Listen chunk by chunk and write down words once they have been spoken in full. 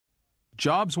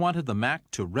Jobs wanted the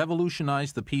Mac to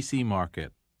revolutionize the PC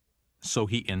market, so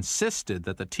he insisted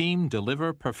that the team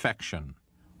deliver perfection.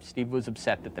 Steve was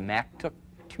upset that the Mac took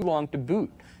too long to boot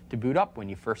up when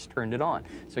you first turned it on.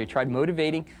 So he tried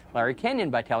motivating Larry Kenyon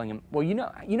by telling him, well, you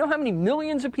know how many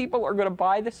millions of people are going to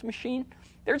buy this machine?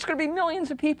 There's going to be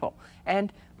millions of people.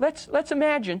 And let's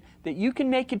imagine that you can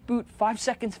make it boot 5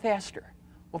 seconds faster.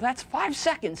 Well, that's 5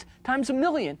 seconds times a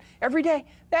million every day.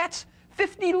 That's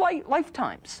 50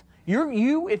 lifetimes.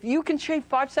 If you can shave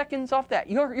 5 seconds off that,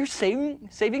 you're saving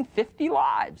 50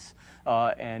 lives.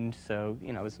 And so,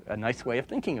 it was a nice way of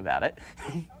thinking about it.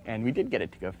 And we did get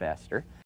it to go faster.